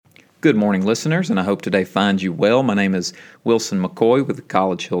Good morning, listeners, and I hope today finds you well. My name is Wilson McCoy with the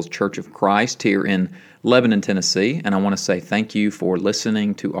College Hills Church of Christ here in Lebanon, Tennessee, and I want to say thank you for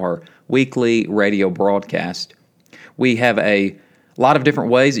listening to our weekly radio broadcast. We have a lot of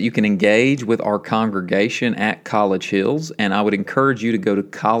different ways that you can engage with our congregation at College Hills, and I would encourage you to go to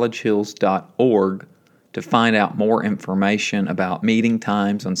collegehills.org to find out more information about meeting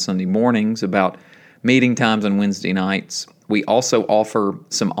times on Sunday mornings, about meeting times on Wednesday nights. We also offer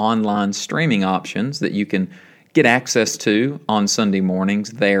some online streaming options that you can get access to on Sunday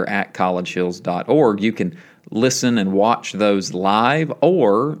mornings there at collegehills.org. You can listen and watch those live,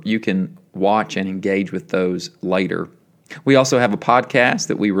 or you can watch and engage with those later. We also have a podcast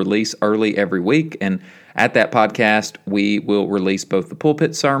that we release early every week, and at that podcast, we will release both the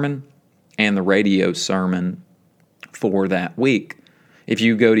pulpit sermon and the radio sermon for that week. If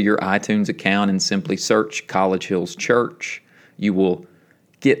you go to your iTunes account and simply search College Hills Church, you will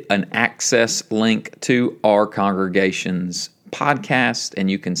get an access link to our congregation's podcast, and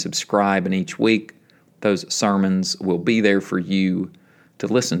you can subscribe, and each week those sermons will be there for you to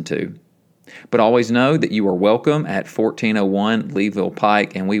listen to. But always know that you are welcome at 1401 Leeville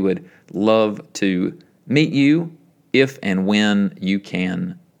Pike, and we would love to meet you if and when you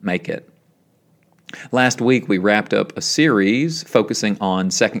can make it. Last week, we wrapped up a series focusing on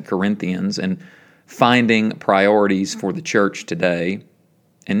 2 Corinthians and finding priorities for the church today.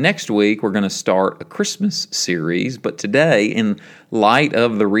 And next week, we're going to start a Christmas series. But today, in light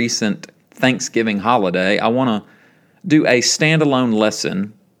of the recent Thanksgiving holiday, I want to do a standalone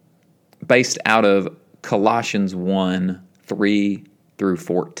lesson based out of Colossians 1, 3 through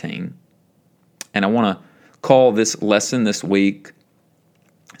 14. And I want to call this lesson this week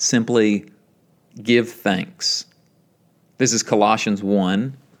simply Give Thanks. This is Colossians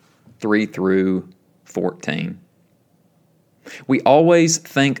 1, 3 through 14. We always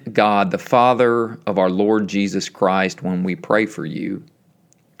thank God, the Father of our Lord Jesus Christ, when we pray for you,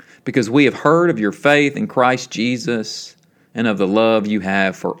 because we have heard of your faith in Christ Jesus and of the love you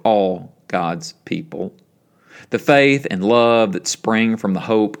have for all God's people, the faith and love that spring from the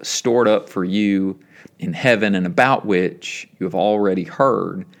hope stored up for you in heaven, and about which you have already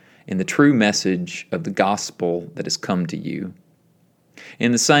heard in the true message of the gospel that has come to you.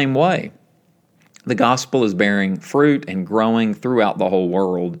 In the same way, the gospel is bearing fruit and growing throughout the whole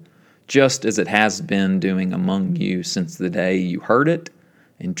world, just as it has been doing among you since the day you heard it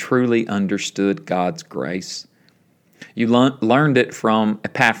and truly understood God's grace. You learned it from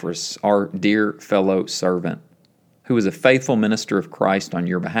Epaphras, our dear fellow servant, who is a faithful minister of Christ on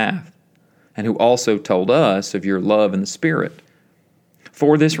your behalf, and who also told us of your love in the Spirit.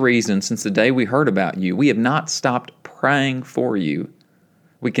 For this reason, since the day we heard about you, we have not stopped praying for you.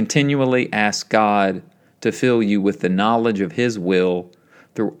 We continually ask God to fill you with the knowledge of His will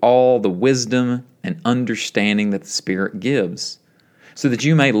through all the wisdom and understanding that the Spirit gives, so that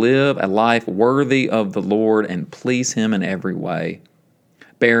you may live a life worthy of the Lord and please Him in every way,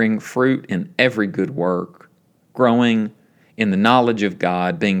 bearing fruit in every good work, growing in the knowledge of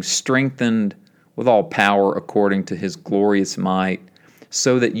God, being strengthened with all power according to His glorious might,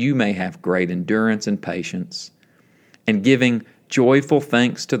 so that you may have great endurance and patience, and giving joyful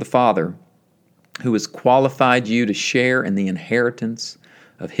thanks to the Father, who has qualified you to share in the inheritance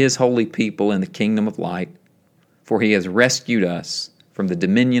of His holy people in the kingdom of light. For He has rescued us from the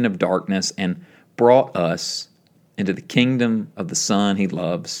dominion of darkness and brought us into the kingdom of the Son He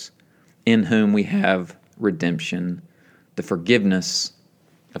loves, in whom we have redemption, the forgiveness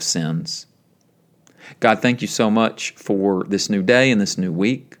of sins. God, thank you so much for this new day and this new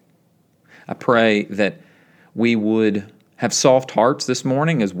week. I pray that we would have soft hearts this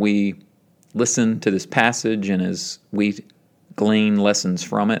morning as we listen to this passage and as we glean lessons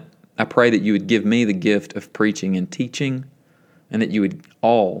from it. I pray that you would give me the gift of preaching and teaching, and that you would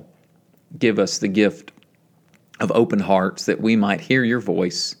all give us the gift of open hearts, that we might hear your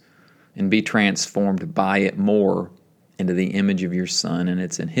voice and be transformed by it more into the image of your Son. And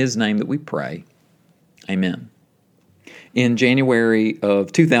it's in His name that we pray. Amen. In January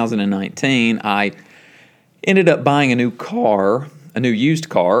of 2019, I ended up buying a new used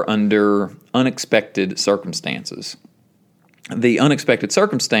car, under unexpected circumstances. The unexpected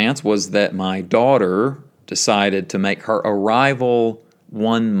circumstance was that my daughter decided to make her arrival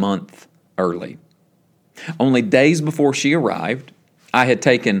 1 month early. Only days before she arrived, I had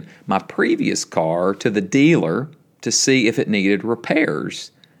taken my previous car to the dealer to see if it needed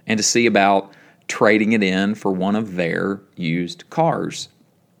repairs and to see about trading it in for one of their used cars.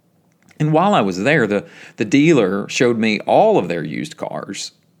 And while I was there, the dealer showed me all of their used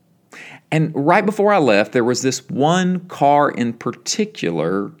cars. And right before I left, there was this one car in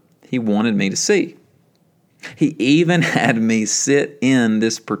particular he wanted me to see. He even had me sit in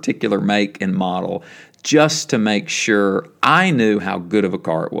this particular make and model just to make sure I knew how good of a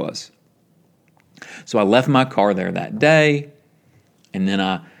car it was. So I left my car there that day, and then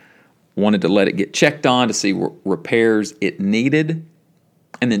I wanted to let it get checked on to see what repairs it needed.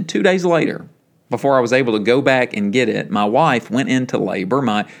 And then 2 days later, before I was able to go back and get it, my wife went into labor,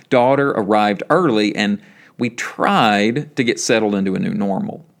 my daughter arrived early, and we tried to get settled into a new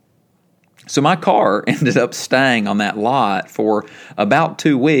normal. So my car ended up staying on that lot for about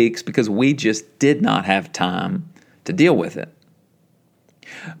 2 weeks because we just did not have time to deal with it.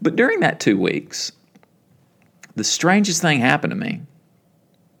 But during that 2 weeks, the strangest thing happened to me.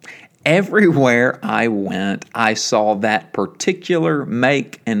 Everywhere I went, I saw that particular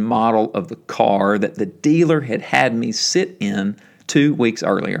make and model of the car that the dealer had had me sit in 2 weeks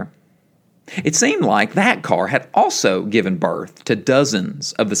earlier. It seemed like that car had also given birth to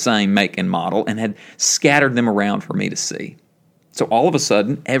dozens of the same make and model and had scattered them around for me to see. So all of a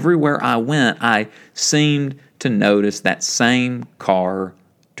sudden, everywhere I went, I seemed to notice that same car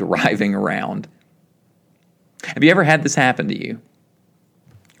driving around. Have you ever had this happen to you?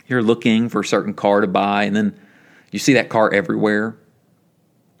 You're looking for a certain car to buy, and then you see that car everywhere.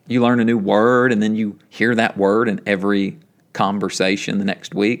 You learn a new word, and then you hear that word in every conversation the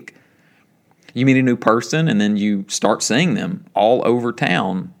next week. You meet a new person, and then you start seeing them all over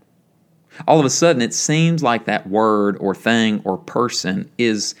town. All of a sudden, it seems like that word or thing or person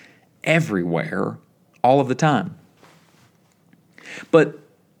is everywhere all of the time. But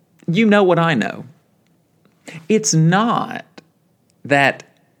you know what I know. It's not that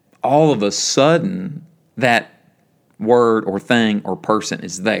all of a sudden that word or thing or person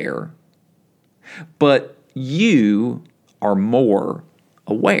is there, but you are more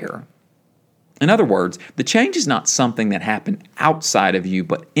aware. In other words, the change is not something that happened outside of you,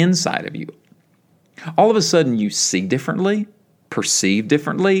 but inside of you. All of a sudden you see differently, perceive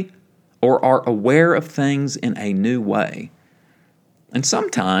differently, or are aware of things in a new way. And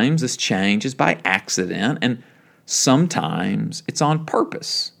sometimes this change is by accident, and sometimes it's on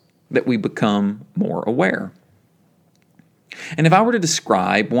purpose that we become more aware. And if I were to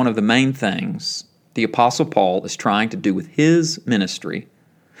describe one of the main things the Apostle Paul is trying to do with his ministry,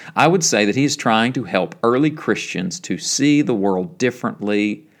 I would say that he is trying to help early Christians to see the world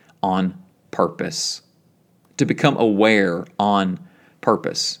differently on purpose, to become aware on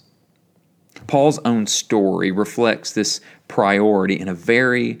purpose. Paul's own story reflects this priority in a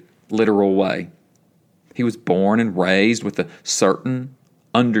very literal way. He was born and raised with a certain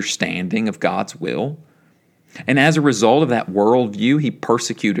understanding of God's will, and as a result of that worldview, he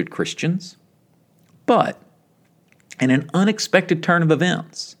persecuted Christians. But in an unexpected turn of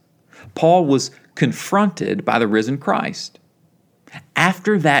events, Paul was confronted by the risen Christ.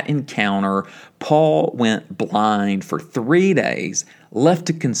 After that encounter, Paul went blind for 3 days, left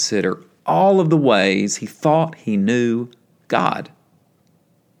to consider all of the ways he thought he knew God.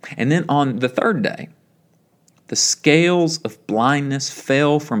 And then on the third day, the scales of blindness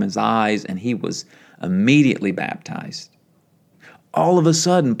fell from his eyes and he was immediately baptized. All of a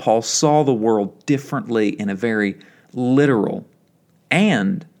sudden, Paul saw the world differently in a very literal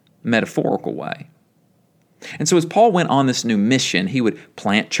and metaphorical way. And so as Paul went on this new mission, he would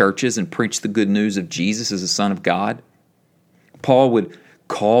plant churches and preach the good news of Jesus as the Son of God. Paul would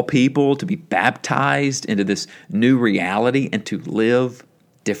call people to be baptized into this new reality and to live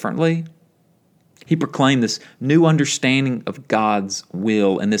differently. He proclaimed this new understanding of God's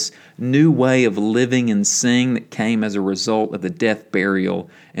will and this new way of living and seeing that came as a result of the death, burial,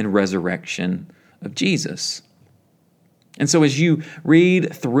 and resurrection of Jesus. And so as you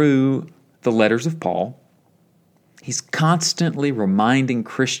read through the letters of Paul, he's constantly reminding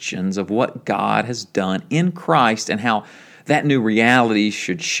Christians of what God has done in Christ and how that new reality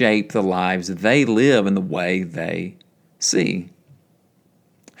should shape the lives they live and the way they see.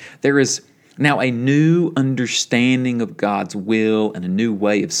 There is now a new understanding of God's will and a new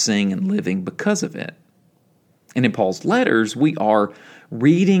way of seeing and living because of it. And in Paul's letters, we are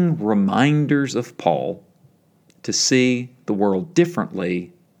reading reminders of Paul to see the world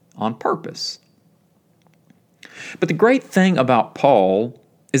differently on purpose. But the great thing about Paul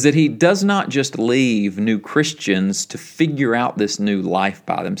is that he does not just leave new Christians to figure out this new life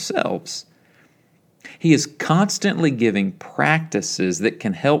by themselves. He is constantly giving practices that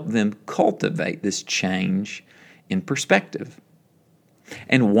can help them cultivate this change in perspective.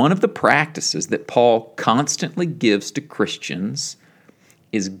 And one of the practices that Paul constantly gives to Christians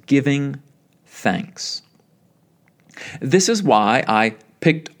is giving thanks. This is why I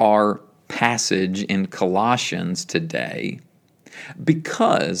picked our passage in Colossians today,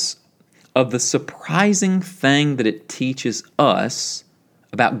 because of the surprising thing that it teaches us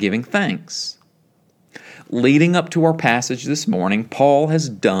about giving thanks. Leading up to our passage this morning, Paul has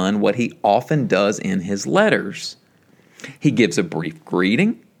done what he often does in his letters. He gives a brief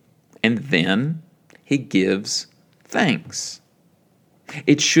greeting, and then he gives thanks.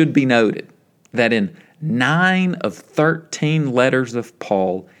 It should be noted that in 9 of 13 letters of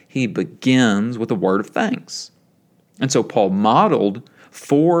Paul, he begins with a word of thanks. And so Paul modeled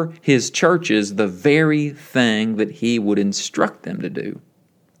for his churches the very thing that he would instruct them to do.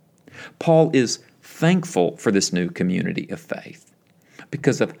 Paul is thankful for this new community of faith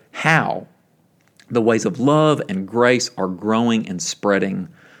because of how the ways of love and grace are growing and spreading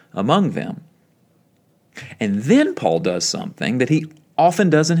among them. And then Paul does something that he often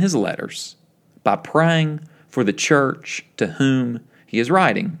does in his letters by praying for the church to whom he is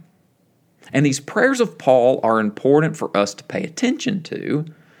writing. And these prayers of Paul are important for us to pay attention to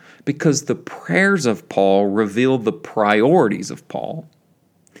because the prayers of Paul reveal the priorities of Paul.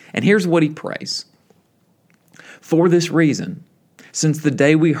 And here's what he prays. For this reason, since the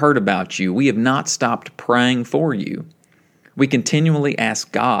day we heard about you, we have not stopped praying for you. We continually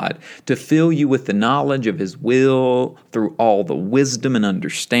ask God to fill you with the knowledge of His will through all the wisdom and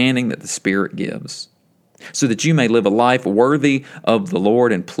understanding that the Spirit gives, so that you may live a life worthy of the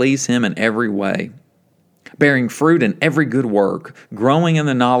Lord and please Him in every way, bearing fruit in every good work, growing in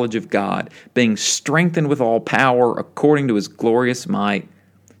the knowledge of God, being strengthened with all power according to His glorious might,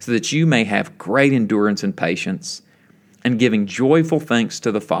 so that you may have great endurance and patience, and giving joyful thanks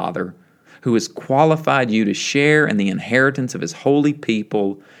to the Father, who has qualified you to share in the inheritance of His holy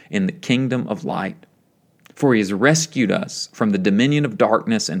people in the kingdom of light. For He has rescued us from the dominion of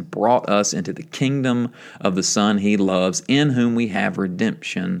darkness and brought us into the kingdom of the Son He loves, in whom we have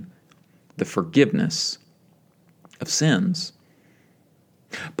redemption, the forgiveness of sins.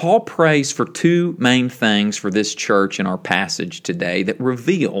 Paul prays for two main things for this church in our passage today that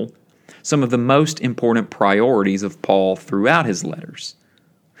reveal some of the most important priorities of Paul throughout his letters.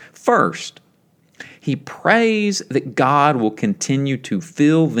 First, he prays that God will continue to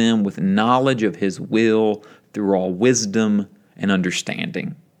fill them with knowledge of His will through all wisdom and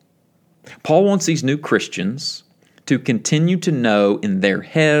understanding. Paul wants these new Christians to continue to know in their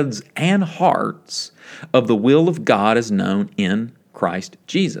heads and hearts of the will of God as known in Christ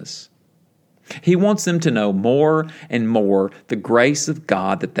Jesus. He wants them to know more and more the grace of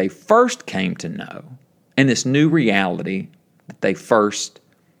God that they first came to know and this new reality that they first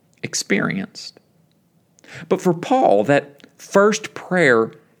experienced. But for Paul, that first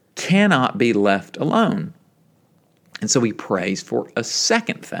prayer cannot be left alone. And so he prays for a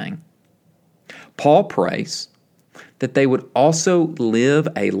second thing. Paul prays that they would also live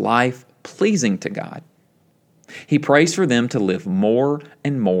a life pleasing to God. He prays for them to live more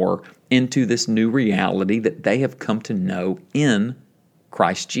and more into this new reality that they have come to know in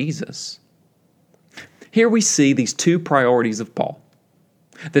Christ Jesus. Here we see these two priorities of Paul,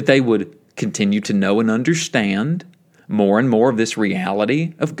 that they would continue to know and understand more and more of this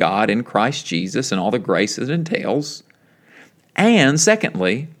reality of God in Christ Jesus and all the grace it entails, and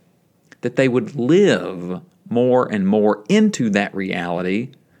secondly, that they would live more and more into that reality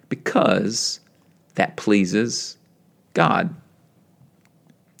because that pleases God.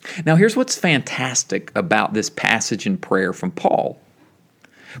 Now, here's what's fantastic about this passage in prayer from Paul.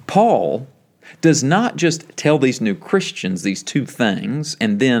 Paul does not just tell these new Christians these two things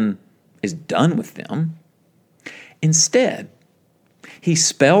and then is done with them. Instead, he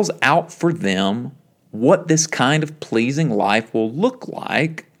spells out for them what this kind of pleasing life will look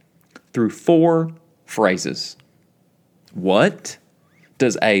like through 4 phrases. What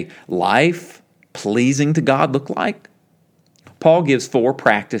does a life pleasing to God look like? Paul gives 4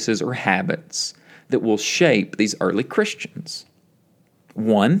 practices or habits that will shape these early Christians.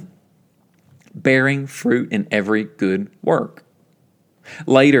 1, bearing fruit in every good work.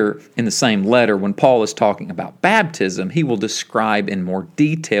 Later in the same letter, when Paul is talking about baptism, he will describe in more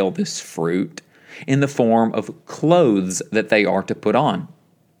detail this fruit in the form of clothes that they are to put on.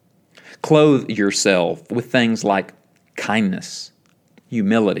 Clothe yourself with things like kindness,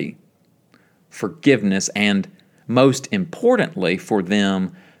 humility, forgiveness, and most importantly, for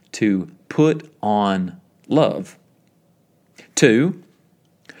them to put on love. 2,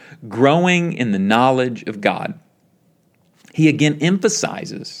 growing in the knowledge of God. He again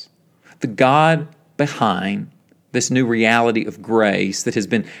emphasizes the God behind this new reality of grace that has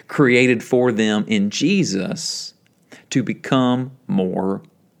been created for them in Jesus to become more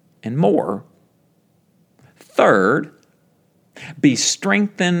and more. 3rd, be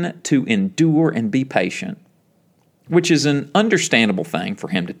strengthened to endure and be patient. which is an understandable thing for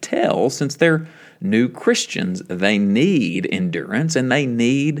him to tell since they're new Christians. They need endurance and they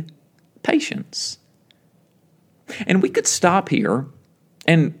need patience. And we could stop here,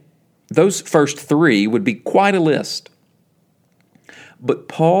 and those first three would be quite a list. But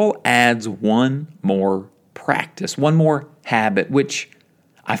Paul adds one more practice, one more habit, which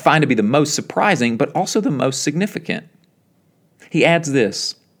I find to be the most surprising, but also the most significant. He adds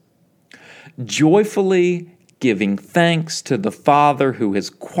this: joyfully giving thanks to the Father who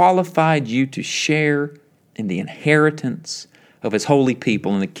has qualified you to share in the inheritance of His holy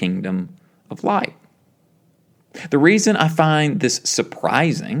people in the kingdom of light. The reason I find this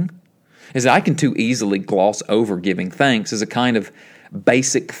surprising is that I can too easily gloss over giving thanks as a kind of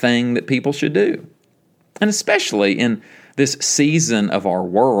basic thing that people should do. And especially in this season of our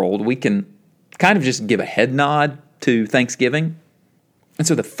world, we can kind of just give a head nod to Thanksgiving. And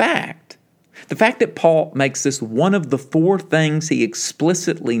so the fact that Paul makes this one of the four things he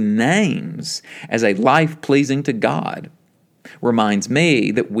explicitly names as a life pleasing to God reminds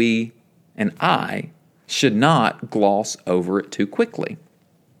me that we and I should not gloss over it too quickly.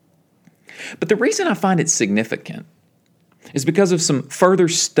 But the reason I find it significant is because of some further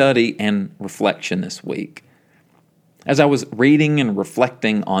study and reflection this week. As I was reading and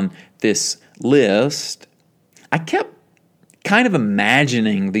reflecting on this list, I kept kind of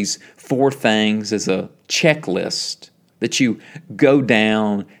imagining these four things as a checklist that you go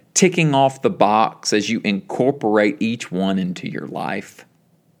down, ticking off the box as you incorporate each one into your life.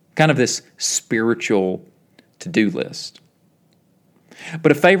 Kind of this spiritual to-do list.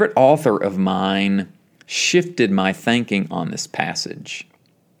 But a favorite author of mine shifted my thinking on this passage.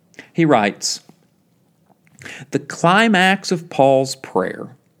 He writes, "The climax of Paul's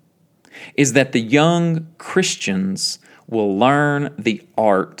prayer is that the young Christians will learn the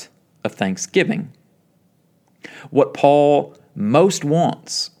art of thanksgiving. What Paul most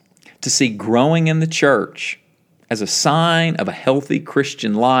wants to see growing in the church as a sign of a healthy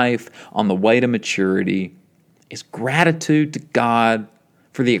Christian life on the way to maturity is gratitude to God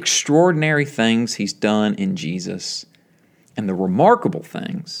for the extraordinary things He's done in Jesus and the remarkable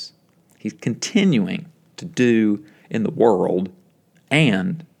things He's continuing to do in the world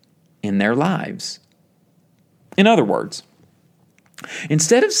and in their lives." In other words,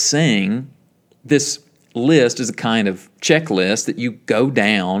 instead of seeing this list as a kind of checklist that you go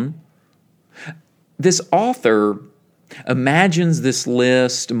down, this author imagines this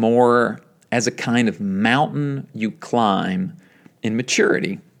list more as a kind of mountain you climb in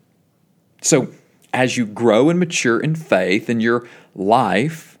maturity. So as you grow and mature in faith, and your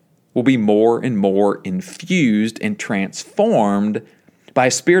life will be more and more infused and transformed by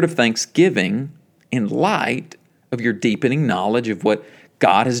a spirit of thanksgiving in light of your deepening knowledge of what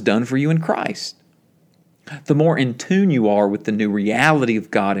God has done for you in Christ. The more in tune you are with the new reality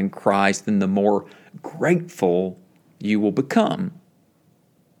of God in Christ, then the more grateful you will become.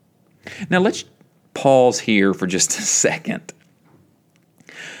 Now let's pause here for just a second.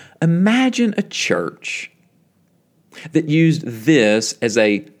 Imagine a church that used this as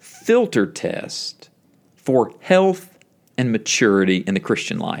a filter test for health and maturity in the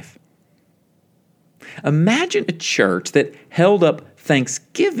Christian life. Imagine a church that held up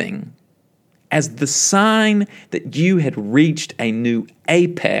Thanksgiving as the sign that you had reached a new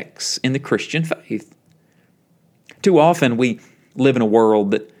apex in the Christian faith. Too often we live in a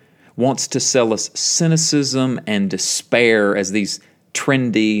world that wants to sell us cynicism and despair as these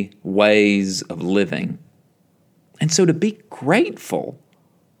trendy ways of living. And so to be grateful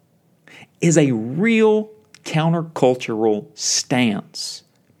is a real countercultural stance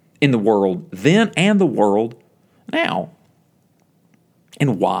in the world then and the world now.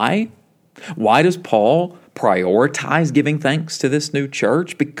 And why? Why does Paul prioritize giving thanks to this new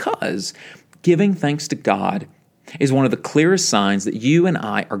church? Because giving thanks to God is one of the clearest signs that you and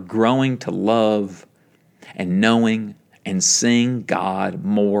I are growing to love and knowing and seeing God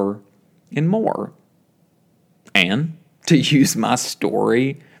more and more. And to use my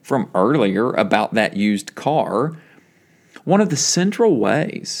story from earlier about that used car, one of the central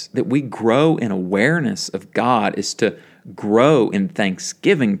ways that we grow in awareness of God is to grow in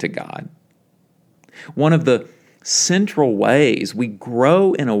thanksgiving to God. One of the central ways we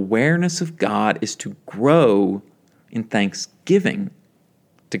grow in awareness of God is to grow in thanksgiving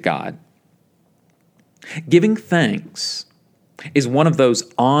to God. Giving thanks is one of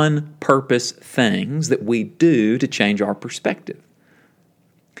those on-purpose things that we do to change our perspective.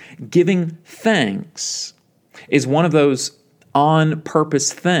 Giving thanks is one of those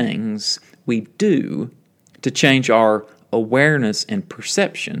on-purpose things we do to change our awareness and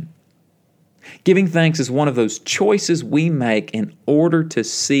perception. Giving thanks is one of those choices we make in order to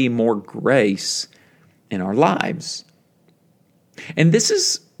see more grace in our lives. And this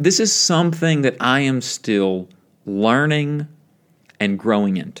is something that I am still learning and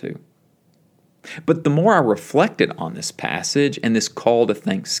growing into. But the more I reflected on this passage and this call to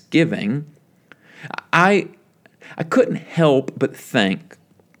thanksgiving, I couldn't help but think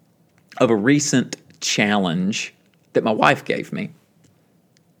of a recent challenge that my wife gave me.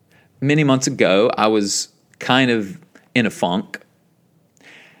 Many months ago, I was kind of in a funk.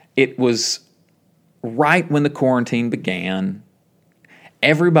 It was right when the quarantine began.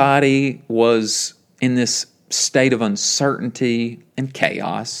 Everybody was in this state of uncertainty and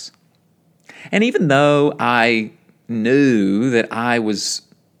chaos. And even though I knew that I was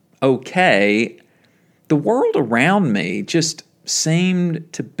okay, the world around me just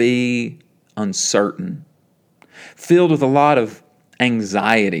seemed to be uncertain, filled with a lot of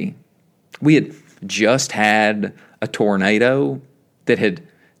anxiety. We had just had a tornado that had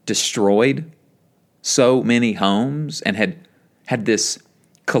destroyed so many homes and had this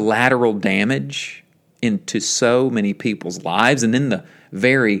collateral damage into so many people's lives. And then the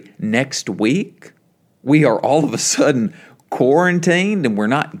very next week, we are all of a sudden quarantined and we're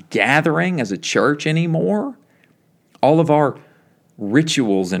not gathering as a church anymore. All of our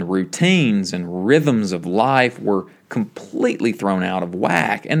rituals and routines and rhythms of life were completely thrown out of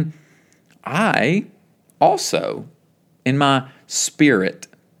whack. And I also, in my spirit,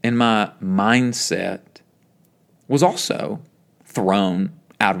 in my mindset, was also thrown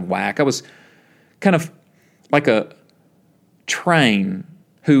out of whack. I was kind of like a train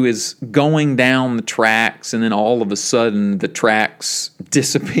who is going down the tracks and then all of a sudden the tracks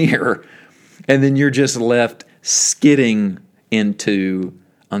disappear and then you're just left skidding into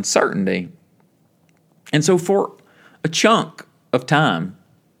uncertainty. And so for a chunk of time,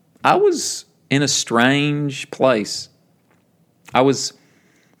 I was in a strange place. I was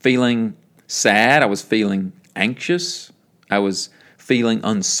feeling sad. I was feeling anxious. I was feeling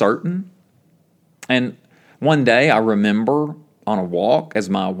uncertain. And one day I remember on a walk as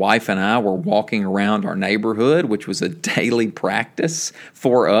my wife and I were walking around our neighborhood, which was a daily practice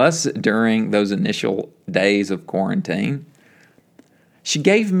for us during those initial days of quarantine. She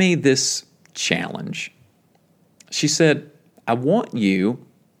gave me this challenge. She said, I want you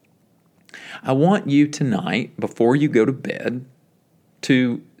tonight, before you go to bed,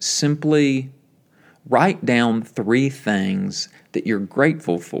 to simply write down 3 things that you're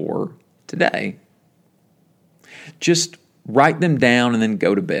grateful for today. Just write them down and then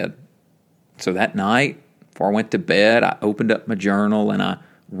go to bed. So that night, before I went to bed, I opened up my journal and I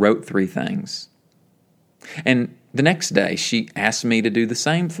wrote 3 things. And the next day, she asked me to do the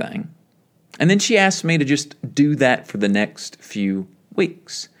same thing. And then she asked me to just do that for the next few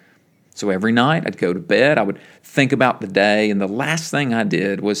weeks. So every night I'd go to bed, I would think about the day, and the last thing I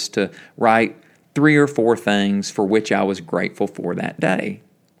did was to write 3 or 4 things for which I was grateful for that day.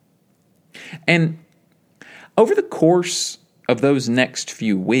 And over the course of those next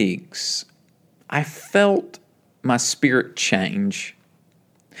few weeks, I felt my spirit change.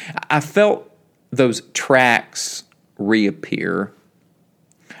 I felt those tracks reappear.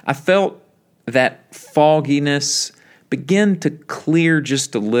 I felt that fogginess begin to clear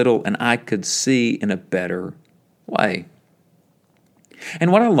just a little, and I could see in a better way.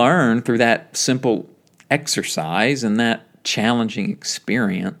 And what I learned through that simple exercise and that challenging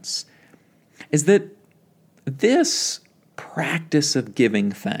experience is that this practice of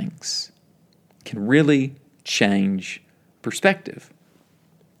giving thanks can really change perspective.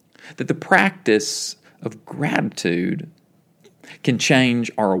 That the practice of gratitude can change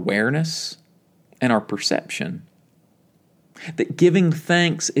our awareness and our perception. That giving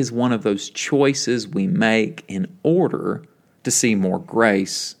thanks is one of those choices we make in order to see more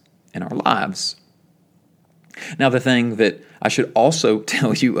grace in our lives. Now, the thing that I should also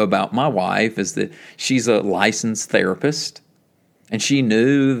tell you about my wife is that she's a licensed therapist, and she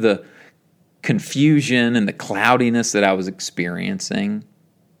knew the confusion and the cloudiness that I was experiencing.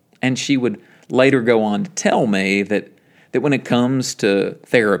 And she would later go on to tell me that when it comes to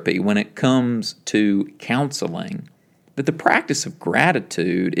therapy, when it comes to counseling, that the practice of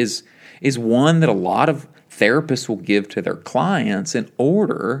gratitude is one that a lot of therapists will give to their clients in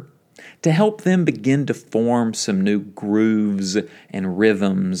order to help them begin to form some new grooves and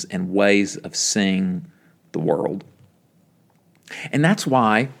rhythms and ways of seeing the world. And that's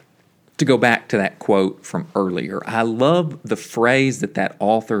why, to go back to that quote from earlier, I love the phrase that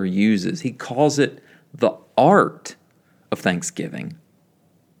author uses. He calls it the art of Thanksgiving.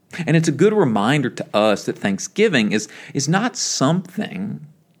 And it's a good reminder to us that Thanksgiving is not something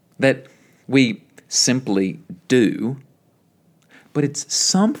that we simply do, but it's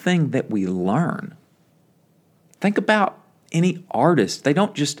something that we learn. Think about any artist. They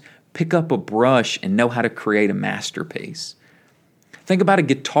don't just pick up a brush and know how to create a masterpiece. Think about a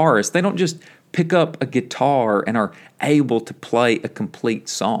guitarist. They don't just pick up a guitar and are able to play a complete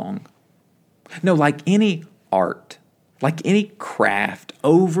song. No, like any art, like any craft,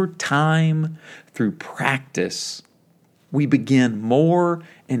 over time, through practice, we begin more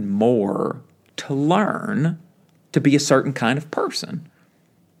and more to learn to be a certain kind of person.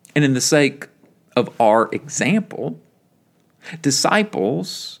 And in the sake of our example,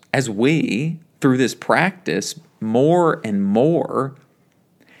 disciples, as we, through this practice, more and more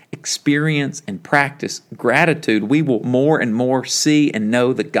experience and practice gratitude, we will more and more see and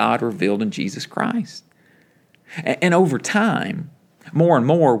know the God revealed in Jesus Christ. And over time, more and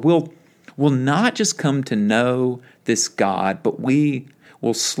more, we'll not just come to know this God, but we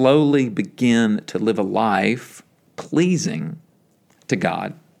will slowly begin to live a life pleasing to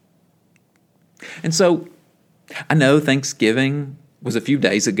God. And so, I know Thanksgiving was a few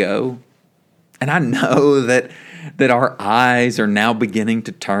days ago, and I know that our eyes are now beginning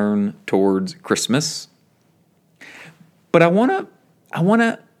to turn towards Christmas. But I want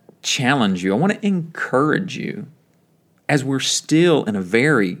to challenge you. I want to encourage you as we're still in a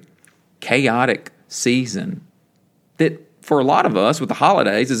very chaotic season that for a lot of us with the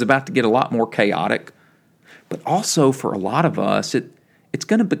holidays is about to get a lot more chaotic. But also for a lot of us, it's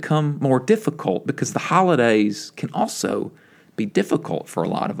going to become more difficult because the holidays can also be difficult for a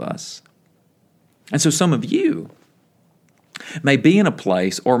lot of us. And so some of you may be in a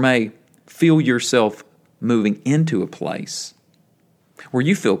place or may feel yourself moving into a place where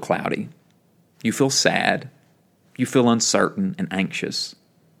you feel cloudy, you feel sad, you feel uncertain and anxious.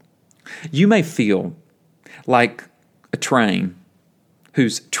 You may feel like a train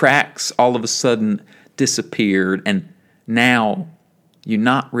whose tracks all of a sudden disappeared and now you're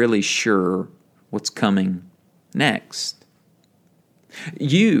not really sure what's coming next.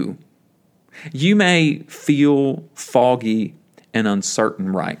 You may feel foggy and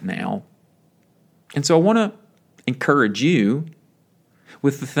uncertain right now. And so I want to encourage you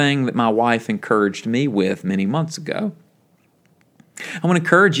with the thing that my wife encouraged me with many months ago. I want to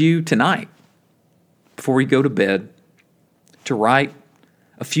encourage you tonight, before we go to bed, to write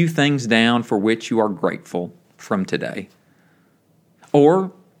a few things down for which you are grateful from today.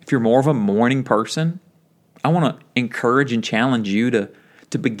 Or if you're more of a morning person, I want to encourage and challenge you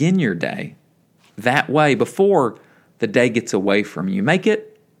to begin your day that way before the day gets away from you. Make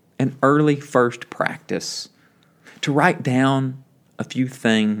it an early first practice to write down a few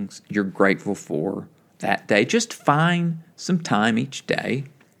things you're grateful for that day. Just find some time each day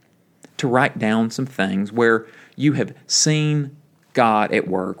to write down some things where you have seen God at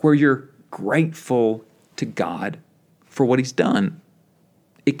work, where you're grateful to God for what He's done.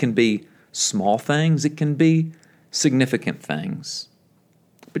 It can be small things, it can be significant things.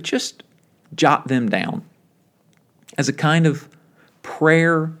 But just jot them down as a kind of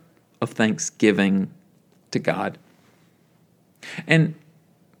prayer of thanksgiving to God. And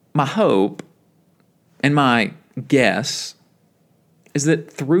my hope and my guess is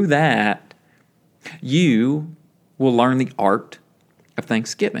that through that, you will learn the art of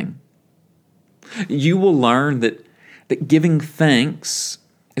thanksgiving. You will learn that giving thanks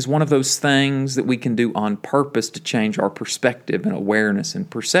is one of those things that we can do on purpose to change our perspective and awareness and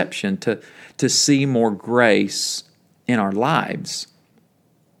perception, to see more grace in our lives.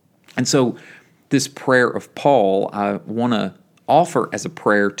 And so this prayer of Paul, I want to offer as a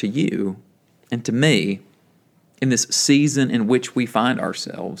prayer to you and to me in this season in which we find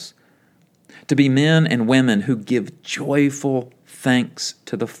ourselves, to be men and women who give joyful thanks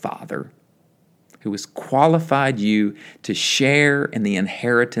to the Father, who has qualified you to share in the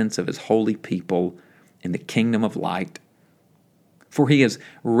inheritance of His holy people in the kingdom of light. For He has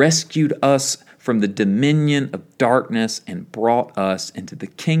rescued us from the dominion of darkness and brought us into the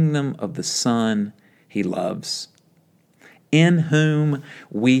kingdom of the Son He loves, in whom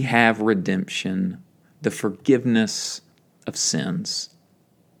we have redemption, the forgiveness of sins.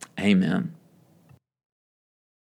 Amen.